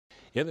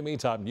In the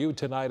meantime, new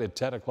tonight at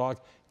 10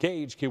 o'clock,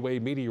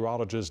 KHQA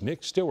meteorologist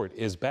Nick Stewart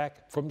is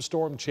back from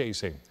storm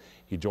chasing.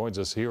 He joins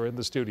us here in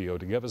the studio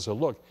to give us a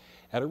look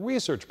at a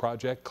research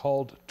project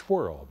called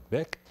TWIRL.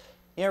 Nick?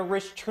 Yeah,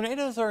 Rich,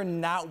 tornadoes are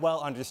not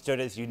well understood,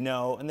 as you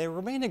know, and they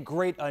remain a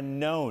great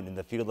unknown in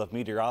the field of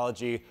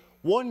meteorology.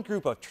 One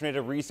group of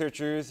tornado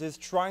researchers is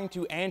trying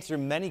to answer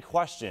many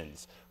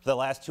questions. For the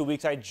last 2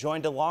 weeks, I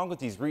joined along with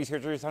these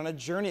researchers on a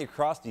journey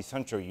across the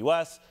central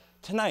U.S.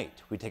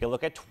 Tonight, we take a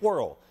look at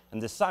TWIRL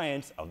and the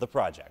science of the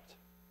project.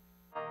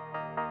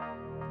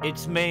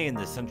 It's May in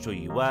the central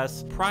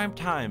U.S., prime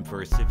time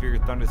for severe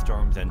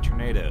thunderstorms and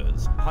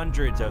tornadoes.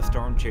 Hundreds of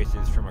storm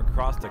chasers from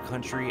across the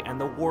country and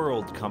the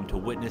world come to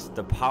witness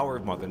the power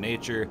of Mother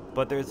Nature,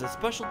 but there's a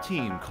special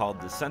team called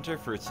the Center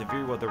for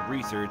Severe Weather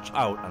Research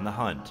out on the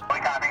hunt.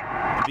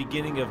 The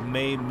beginning of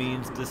May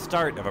means the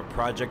start of a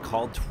project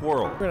called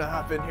TWIRL. We're gonna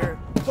hop in here,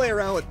 play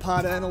around with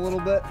pot end a little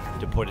bit.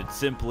 To put it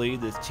simply,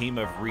 this team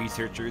of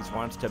researchers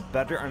wants to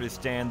better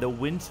understand the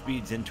wind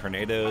speeds in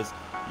tornadoes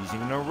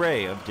using an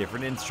array of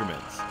different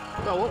instruments.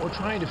 Well, what we're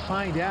trying to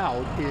find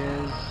out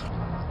is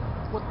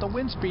what the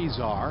wind speeds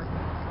are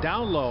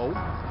down low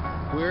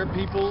where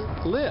people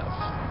live.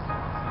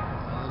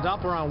 The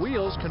Doppler on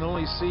wheels can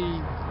only see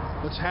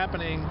what's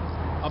happening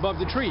above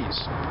the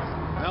trees.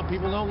 Well,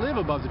 people don't live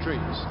above the trees.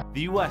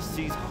 The U.S.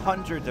 sees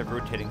hundreds of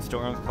rotating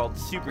storms called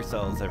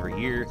supercells every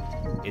year.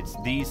 It's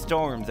these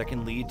storms that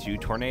can lead to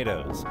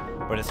tornadoes.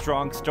 But a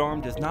strong storm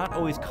does not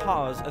always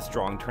cause a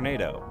strong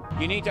tornado.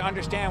 You need to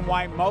understand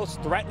why most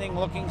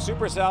threatening-looking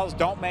supercells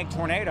don't make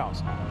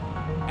tornadoes,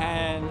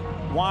 and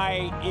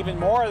why even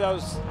more of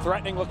those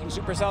threatening-looking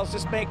supercells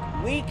just make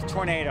weak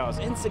tornadoes,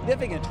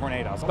 insignificant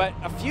tornadoes. But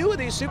a few of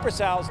these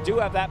supercells do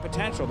have that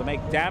potential to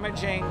make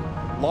damaging,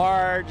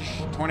 large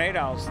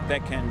tornadoes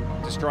that can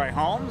destroy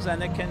homes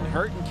and that can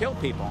hurt and kill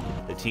people.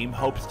 The team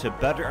hopes to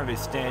better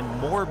understand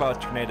more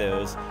about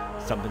tornadoes,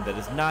 something that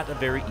is not a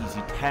very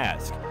easy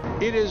task.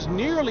 It is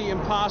nearly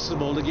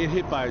impossible to get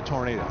hit by a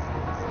tornado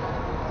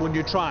when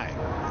you're trying.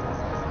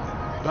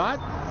 But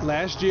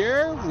last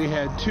year we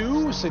had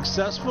 2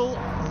 successful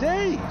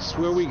days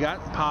where we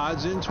got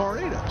pods in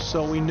tornadoes.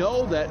 So we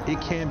know that it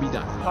can be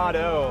done. Pod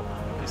O,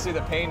 you see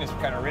the pane is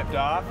kind of ripped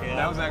off. Yeah.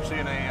 That was actually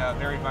in a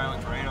very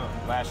violent tornado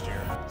last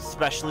year.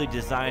 Specially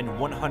designed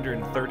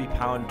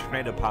 130-pound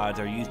tornado pods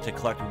are used to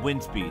collect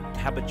wind speed,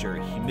 temperature,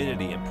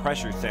 humidity, and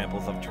pressure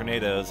samples of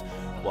tornadoes,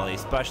 while a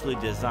specially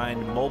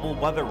designed mobile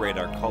weather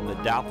radar called the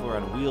Doppler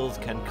on wheels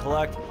can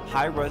collect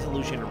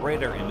high-resolution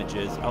radar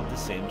images of the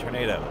same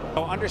tornado.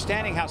 So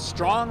understanding how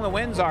strong the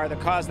winds are that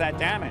cause that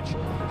damage,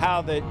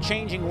 how the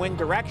changing wind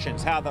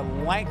directions, how the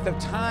length of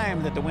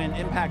time that the wind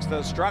impacts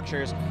those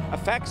structures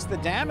affects the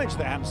damage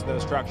that happens to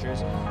those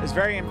structures is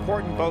very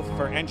important, both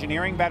for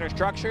engineering better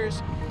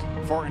structures,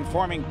 for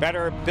informing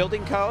better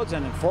building codes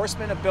and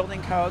enforcement of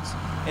building codes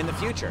in the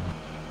future.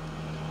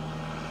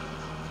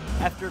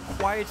 After a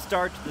quiet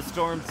start to the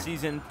storm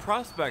season,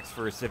 prospects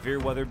for severe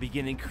weather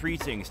begin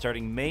increasing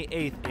starting May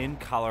 8th in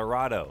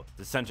Colorado.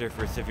 The Center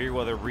for Severe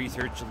Weather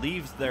Research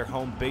leaves their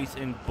home base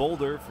in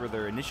Boulder for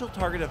their initial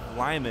target of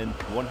Lyman,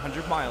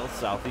 100 miles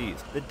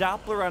southeast. The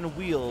Doppler on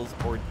Wheels,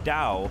 or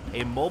DOW,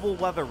 a mobile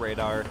weather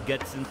radar,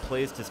 gets in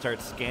place to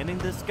start scanning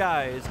the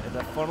skies as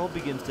a funnel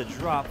begins to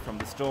drop from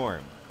the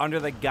storm. Under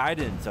the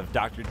guidance of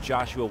Dr.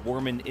 Joshua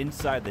Worman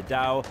inside the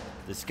DOW,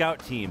 the scout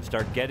team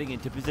start getting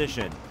into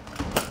position.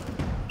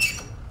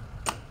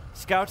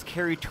 Scouts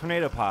carry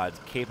tornado pods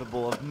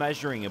capable of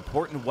measuring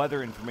important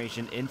weather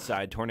information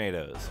inside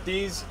tornadoes.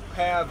 These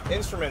have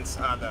instruments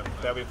on them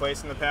that we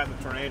place in the path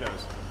of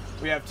tornadoes.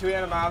 We have 2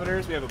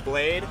 anemometers. We have a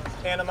blade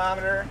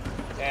anemometer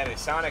and a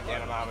sonic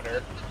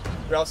anemometer.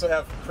 We also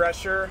have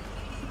pressure,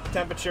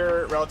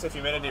 temperature, relative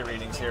humidity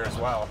readings here as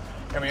well.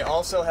 And we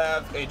also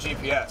have a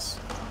GPS,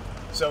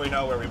 so we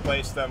know where we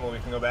place them and we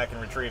can go back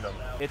and retrieve them.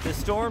 If the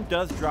storm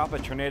does drop a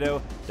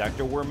tornado,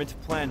 Dr. Worman's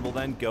plan will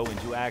then go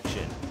into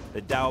action. The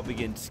DOW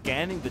begins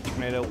scanning the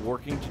tornado,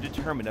 working to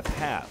determine a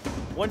path.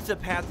 Once the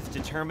path is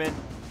determined,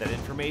 that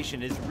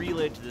information is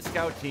relayed to the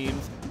scout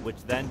teams, which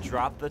then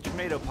drop the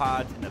tornado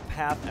pods in a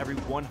path every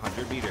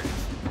 100 meters.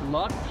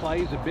 Luck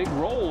plays a big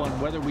role on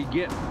whether we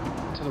get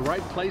to the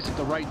right place at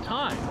the right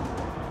time.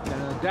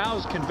 And the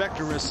DOWs can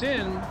vector us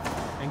in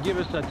and give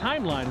us a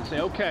timeline and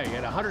say, okay,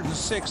 at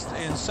 106th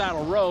and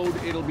Saddle Road,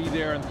 it'll be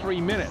there in 3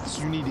 minutes.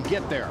 You need to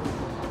get there.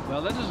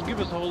 Well, that doesn't give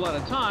us a whole lot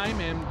of time,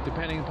 and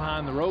depending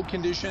upon the road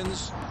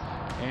conditions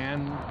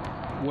and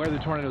where the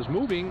tornado is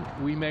moving,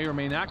 we may or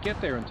may not get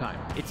there in time.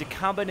 It's a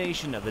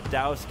combination of the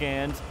DOW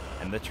scans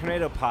and the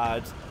tornado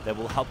pods that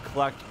will help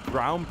collect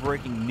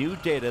groundbreaking new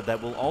data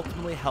that will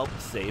ultimately help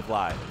save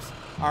lives.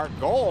 Our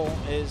goal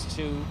is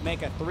to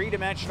make a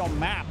 3-dimensional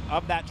map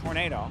of that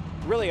tornado,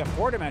 really a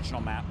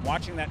 4-dimensional map,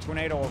 watching that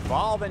tornado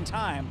evolve in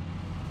time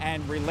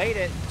and relate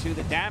it to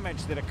the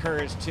damage that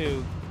occurs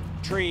to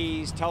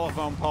trees,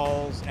 telephone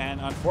poles,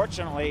 and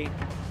unfortunately,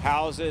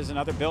 houses and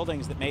other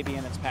buildings that may be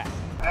in its path.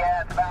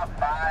 Yeah, it's about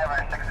 5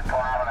 or 6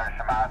 kilometers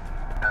from us.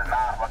 Does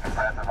not look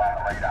impressive on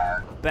the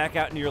radar. Back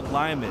out near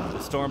Lyman,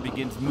 the storm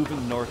begins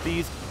moving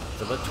northeast,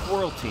 so the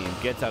TWIRL team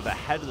gets out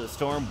ahead of the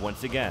storm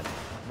once again.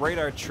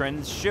 Radar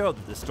trends show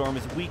that the storm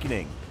is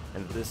weakening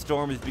and that the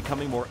storm is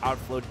becoming more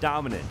outflow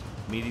dominant,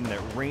 meaning that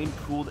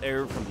rain-cooled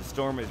air from the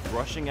storm is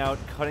rushing out,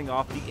 cutting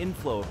off the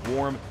inflow of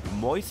warm,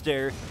 moist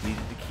air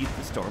needed to keep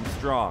the storm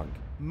strong.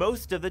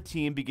 Most of the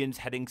team begins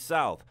heading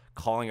south,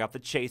 calling off the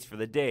chase for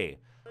the day.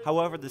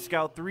 However, the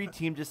Scout 3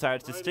 team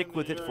decides to stick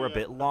with it for a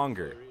bit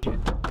longer.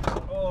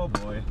 Oh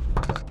boy.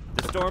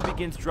 The storm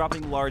begins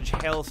dropping large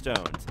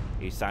hailstones,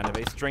 a sign of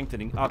a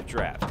strengthening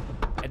updraft.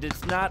 And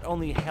it's not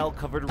only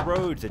hail-covered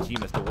roads the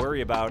team has to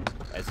worry about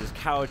as this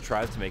cow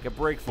tries to make a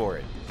break for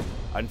it.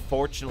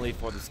 Unfortunately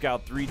for the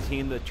Scout 3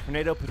 team, the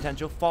tornado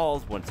potential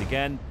falls once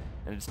again,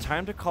 and it's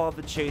time to call off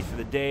the chase for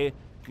the day,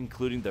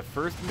 concluding the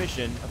first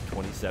mission of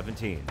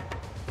 2017.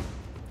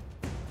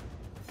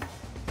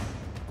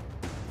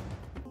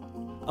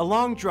 A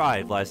long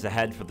drive lies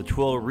ahead for the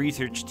TWIRL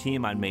research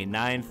team on May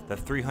 9th. The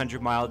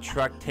 300-mile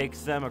trek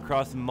takes them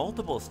across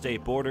multiple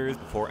state borders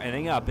before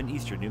ending up in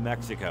eastern New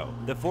Mexico.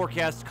 The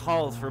forecast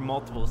calls for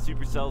multiple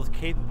supercells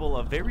capable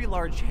of very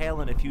large hail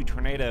and a few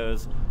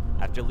tornadoes.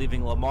 After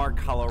leaving Lamar,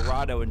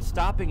 Colorado and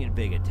stopping in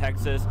Vega,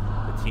 Texas,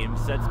 the team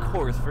sets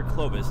course for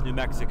Clovis, New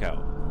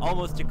Mexico.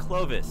 Almost to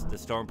Clovis, the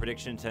Storm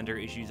Prediction Center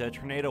issues a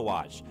tornado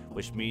watch,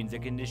 which means the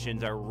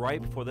conditions are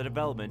ripe for the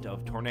development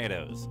of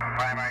tornadoes.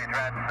 Primary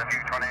threats, a few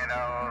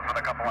tornadoes with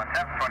a couple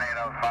intense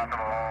tornadoes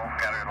possible,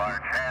 scattered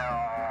large hail,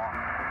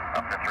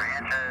 up to 3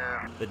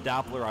 inches. The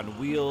Doppler on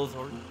wheels,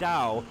 or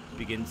DOW,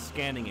 begins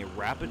scanning a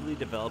rapidly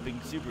developing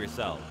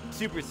supercell.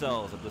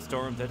 Supercells of the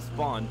storms that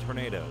spawn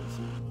tornadoes.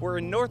 We're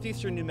in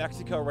northeastern New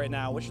Mexico right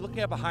now. What you're looking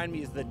at behind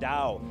me is the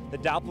DOW, the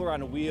Doppler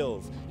on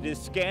wheels. It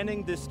is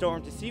scanning this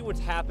storm to see what's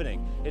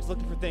happening. It's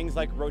looking for things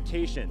like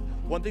rotation.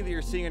 One thing that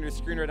you're seeing on your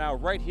screen right now,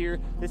 right here,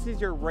 this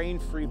is your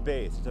rain-free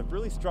base. It's a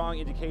really strong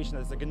indication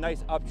that it's like a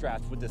nice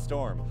updraft with the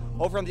storm.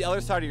 Over on the other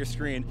side of your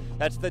screen,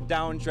 that's the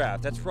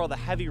downdraft. That's where all the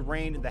heavy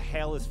rain and the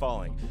hail is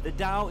falling. The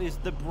DOW is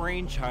the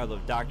brainchild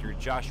of Dr.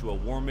 Joshua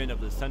Warman of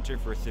the Center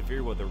for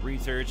Severe Weather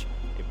Research,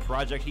 a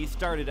project he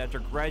started after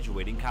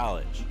graduating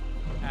college.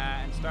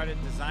 And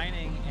started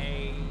designing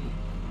a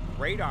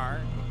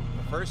radar,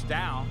 the first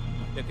DOW,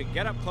 that could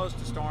get up close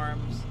to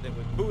storms, that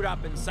would boot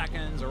up in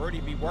seconds or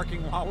already be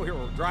working while we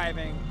were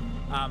driving,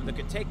 that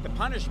could take the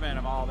punishment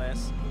of all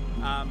this,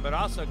 but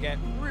also get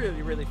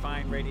really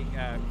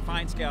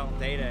fine scale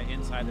data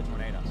inside the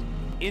tornadoes.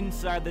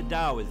 Inside the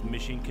DOW is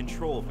mission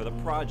control for the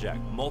project,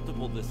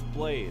 multiple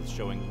displays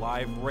showing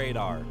live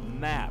radar,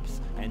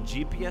 maps, and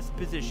GPS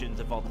positions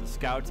of all the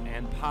scouts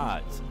and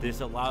pods.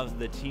 This allows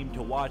the team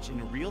to watch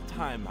in real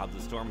time how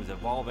the storm is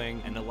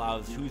evolving and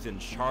allows who's in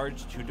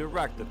charge to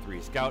direct the 3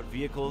 scout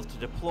vehicles to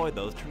deploy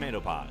those tornado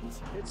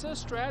pods. It's a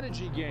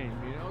strategy game,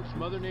 you know, it's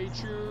Mother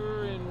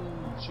Nature and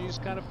she's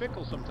kind of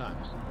fickle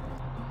sometimes.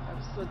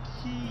 That's the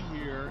key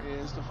here,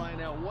 is to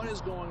find out what is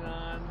going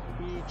on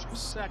each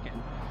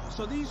second.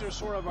 So these are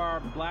sort of our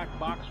black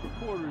box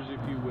recorders,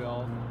 if you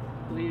will,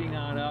 leading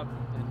on up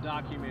and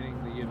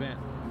documenting the event.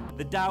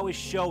 The DOW is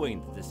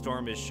showing that the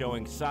storm is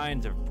showing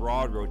signs of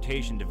broad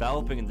rotation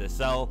developing in the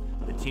cell.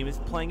 The team is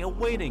playing a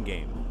waiting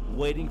game,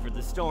 waiting for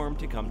the storm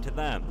to come to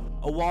them.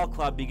 A wall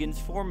cloud begins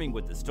forming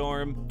with the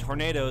storm.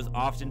 Tornadoes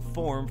often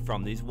form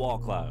from these wall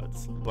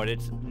clouds, but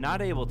it's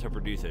not able to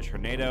produce a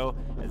tornado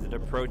as it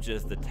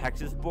approaches the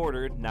Texas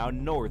border, now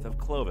north of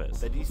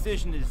Clovis. The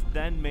decision is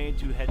then made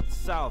to head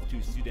south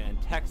to Sudan,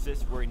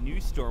 Texas, where a new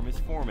storm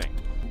is forming.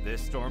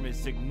 This storm is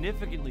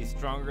significantly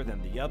stronger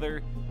than the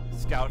other.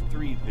 Scout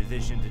 3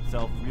 positions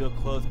itself real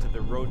close to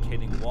the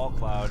rotating wall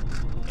cloud.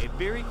 A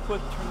very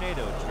quick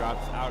tornado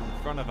drops out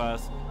in front of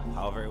us.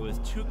 However, it was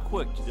too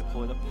quick to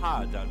deploy the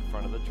pods out in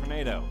front of the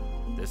tornado.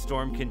 The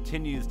storm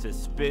continues to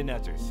spin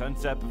after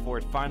sunset before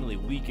it finally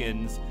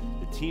weakens.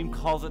 The team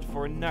calls it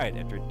for a night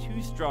after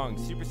 2 strong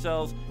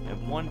supercells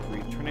and 1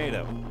 brief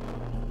tornado.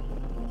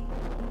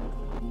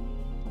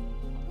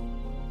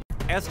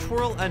 As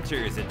TWIRL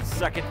enters its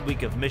second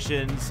week of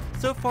missions,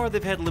 so far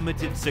they've had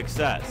limited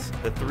success.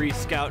 The 3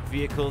 scout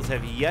vehicles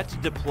have yet to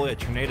deploy a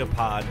tornado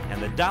pod,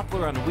 and the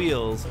Doppler on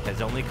wheels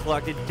has only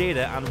collected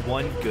data on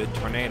 1 good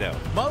tornado.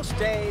 Most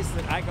days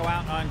that I go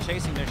out on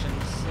chasing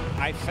missions,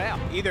 I fail.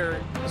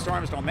 Either the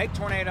storms don't make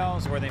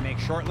tornadoes, or they make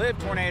short-lived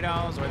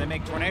tornadoes, or they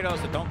make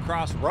tornadoes that don't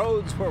cross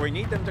roads where we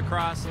need them to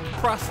cross.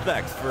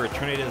 Prospects for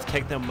tornadoes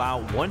take them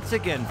out once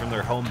again from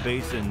their home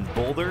base in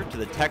Boulder to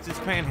the Texas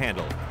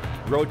Panhandle.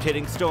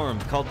 Rotating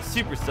storms called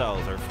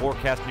supercells are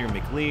forecast near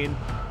McLean,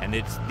 and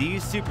it's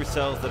these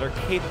supercells that are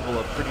capable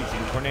of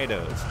producing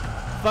tornadoes.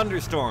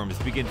 Thunderstorms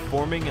begin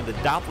forming and the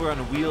Doppler on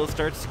wheels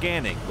starts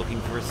scanning, looking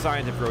for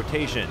signs of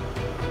rotation.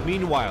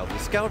 Meanwhile, the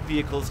scout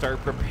vehicles start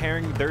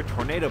preparing their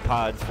tornado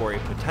pods for a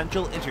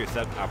potential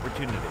intercept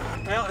opportunity.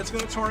 Well, it's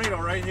going to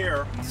tornado right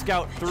here.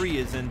 Scout 3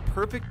 is in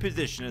perfect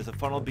position as the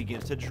funnel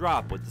begins to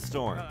drop with the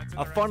storm.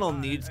 A funnel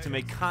needs to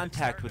make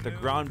contact with the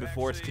ground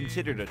before it's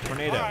considered a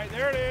tornado. All right,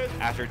 there it is.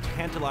 After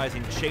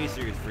tantalizing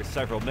chasers for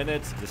several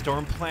minutes, the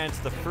storm plants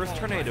the first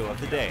tornado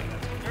of the day.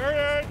 There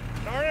it is.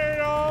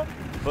 Tornado.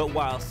 But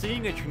while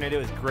seeing a tornado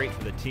is great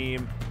for the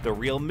team, the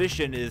real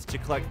mission is to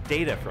collect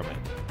data from it.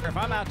 If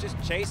I'm out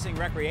just chasing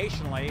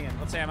recreationally, and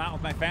let's say I'm out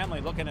with my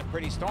family looking at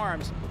pretty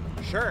storms,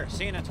 sure,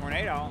 seeing a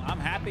tornado, I'm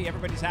happy,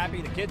 everybody's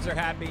happy, the kids are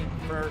happy.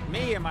 For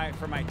me and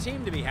for my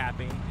team to be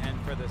happy, and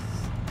for the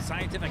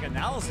scientific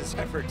analysis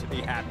effort to be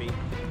happy,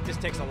 it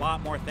just takes a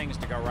lot more things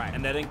to go right.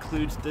 And that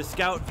includes the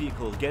scout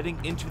vehicle getting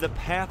into the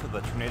path of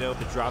the tornado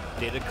to drop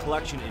data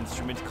collection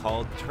instruments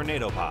called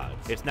tornado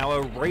pods. It's now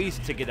a race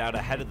to get out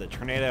ahead of the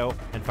tornado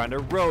and find a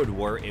road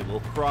where it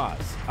will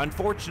cross.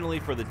 Unfortunately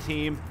for the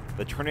team,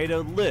 the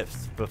tornado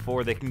lifts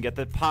before they can get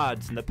the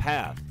pods in the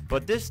path.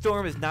 But this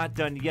storm is not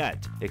done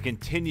yet. It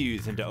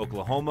continues into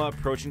Oklahoma,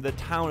 approaching the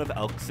town of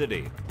Elk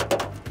City.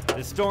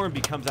 The storm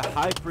becomes a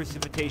high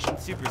precipitation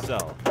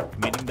supercell,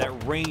 meaning that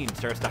rain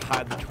starts to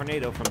hide the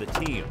tornado from the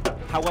team.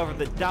 However,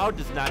 the Dow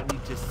does not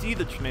need to see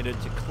the tornado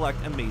to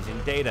collect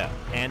amazing data.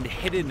 And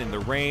hidden in the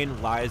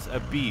rain lies a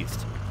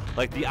beast.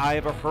 Like the eye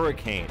of a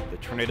hurricane, the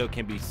tornado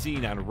can be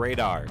seen on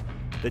radar.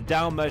 The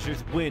Dow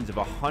measures winds of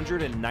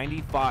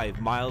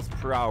 195 miles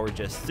per hour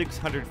just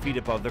 600 feet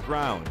above the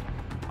ground.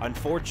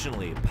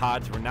 Unfortunately,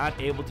 pods were not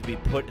able to be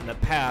put in the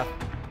path,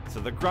 so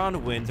the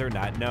ground winds are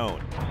not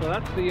known. So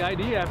that's the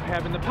idea of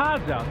having the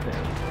pods out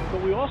there.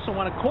 But we also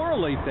want to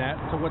correlate that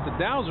to what the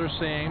Dows are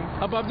saying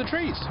above the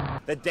trees.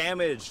 The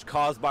damage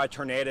caused by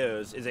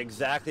tornadoes is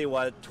exactly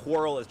what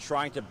TWIRL is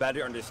trying to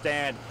better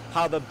understand,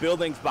 how the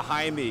buildings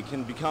behind me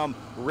can become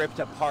ripped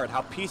apart,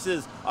 how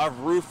pieces of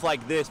roof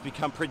like this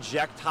become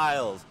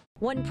projectiles.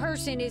 One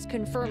person is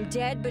confirmed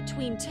dead,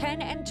 between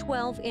 10 and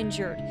 12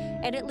 injured,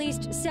 and at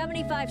least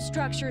 75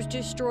 structures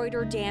destroyed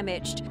or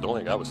damaged. The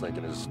only thing I was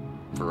thinking is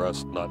for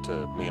us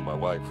me and my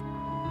wife,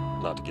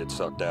 not to get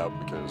sucked out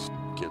because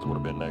kids would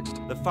have been next.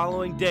 The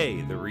following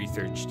day, the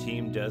research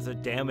team does a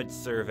damage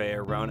survey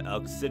around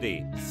Elk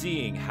City.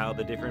 Seeing how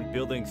the different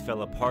buildings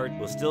fell apart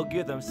will still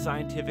give them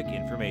scientific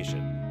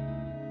information.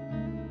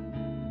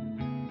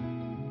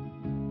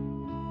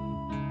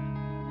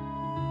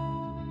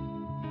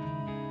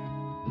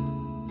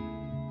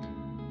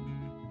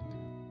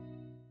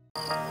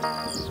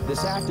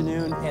 This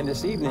afternoon and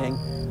this evening,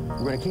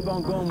 we're going to keep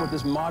on going with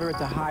this moderate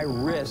to high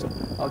risk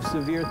of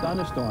severe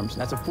thunderstorms.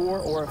 That's a 4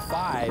 or a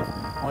 5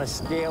 on a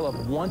scale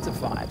of 1 to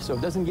 5, so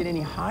it doesn't get any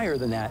higher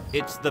than that.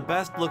 It's the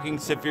best looking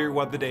severe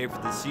weather day for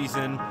the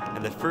season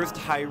and the first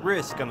high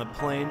risk on the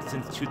plains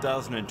since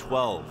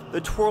 2012.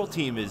 The TWIRL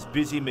team is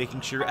busy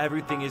making sure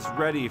everything is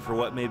ready for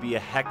what may be a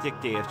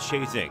hectic day of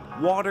chasing.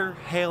 Water,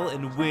 hail,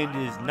 and wind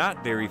is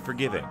not very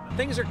forgiving.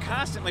 Things are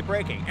constantly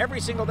breaking.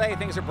 Every single day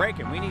things are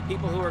breaking. We need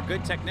people who are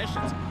good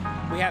technicians.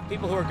 We have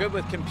people who are good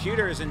with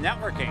computers and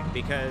networking,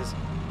 because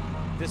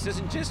this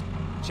isn't just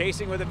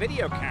chasing with a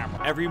video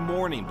camera. Every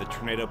morning, the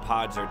tornado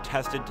pods are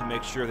tested to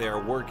make sure they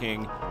are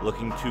working,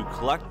 looking to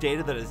collect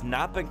data that has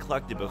not been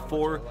collected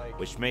before,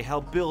 which may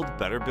help build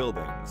better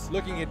buildings.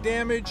 Looking at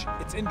damage,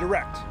 it's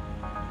indirect.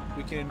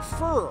 We can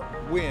infer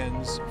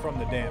winds from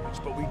the damage,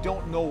 but we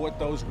don't know what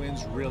those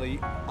winds really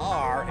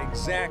are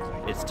exactly.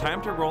 It's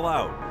time to roll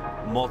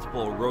out.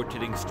 Multiple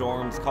rotating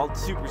storms called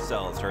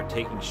supercells are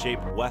taking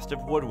shape west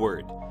of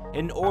Woodward.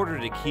 In order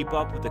to keep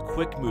up with the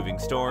quick-moving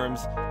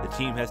storms, the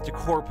team has to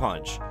core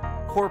punch.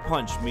 Core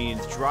punch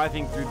means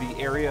driving through the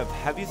area of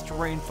heaviest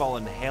rainfall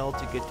and hail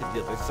to get to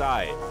the other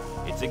side.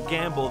 It's a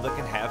gamble that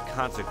can have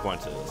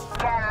consequences.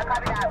 Yeah,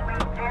 copy that. We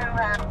do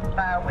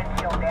have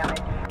windshield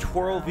damage.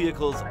 TWIRL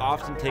vehicles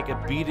often take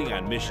a beating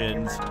on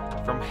missions,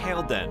 from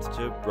hail dents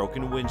to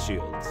broken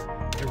windshields.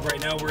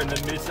 Right now we're in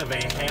the midst of a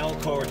hail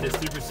core, this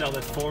supercell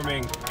that's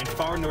forming in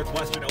far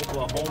northwestern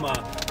Oklahoma.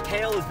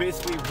 Hail is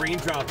basically rain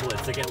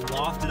droplets that get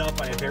lofted up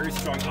by a very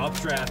strong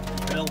updraft,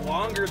 and the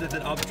longer that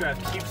the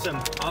updraft keeps them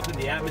up in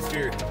the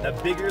atmosphere, the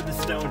bigger the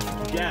stones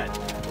get.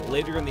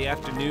 Later in the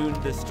afternoon,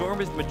 the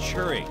storm is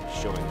maturing,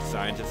 showing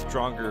signs of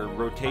stronger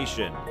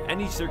rotation.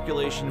 Any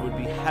circulation would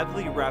be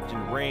heavily wrapped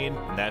in rain,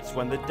 and that's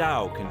when the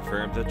Dow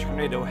confirms a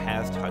tornado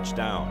has touched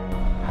down.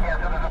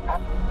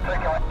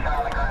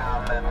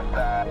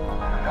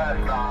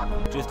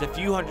 Just a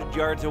few hundred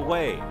yards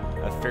away,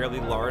 a fairly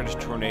large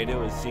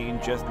tornado is seen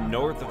just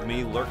north of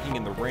me, lurking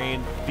in the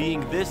rain.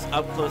 Being this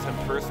up close and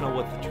personal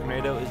with the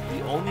tornado is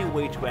the only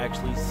way to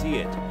actually see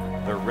it.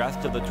 The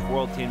rest of the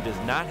TWIRL team does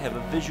not have a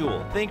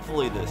visual.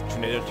 Thankfully, this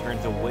tornado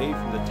turns away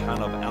from the town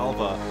of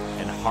Alva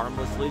and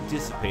harmlessly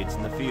dissipates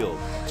in the field.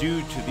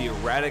 Due to the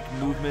erratic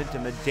movement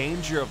and the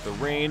danger of the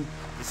rain,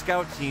 the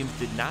scout teams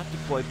did not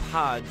deploy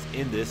pods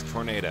in this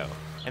tornado.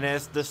 And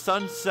as the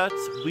sun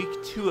sets, week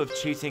 2 of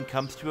chasing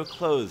comes to a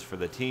close for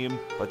the team,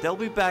 but they'll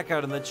be back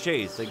out on the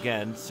chase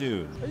again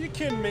soon. Are you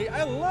kidding me?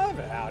 I love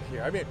it out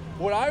here. I mean,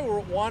 would I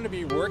want to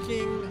be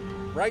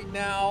working right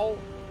now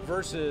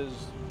versus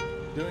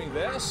doing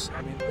this?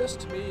 I mean, this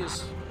to me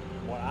is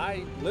what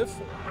I live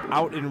for.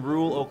 Out in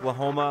rural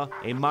Oklahoma,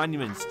 a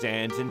monument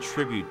stands in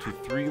tribute to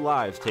 3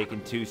 lives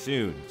taken too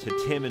soon,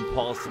 to Tim and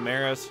Paul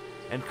Samaras,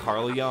 and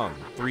Carl Young,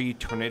 3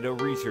 tornado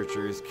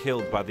researchers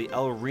killed by the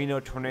El Reno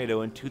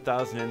tornado in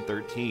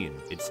 2013.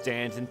 It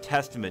stands in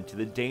testament to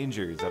the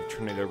dangers of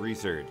tornado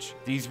research.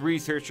 These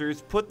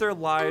researchers put their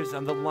lives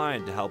on the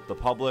line to help the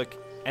public,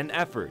 an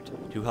effort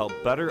to help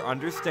better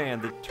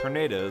understand the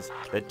tornadoes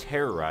that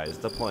terrorize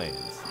the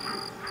plains.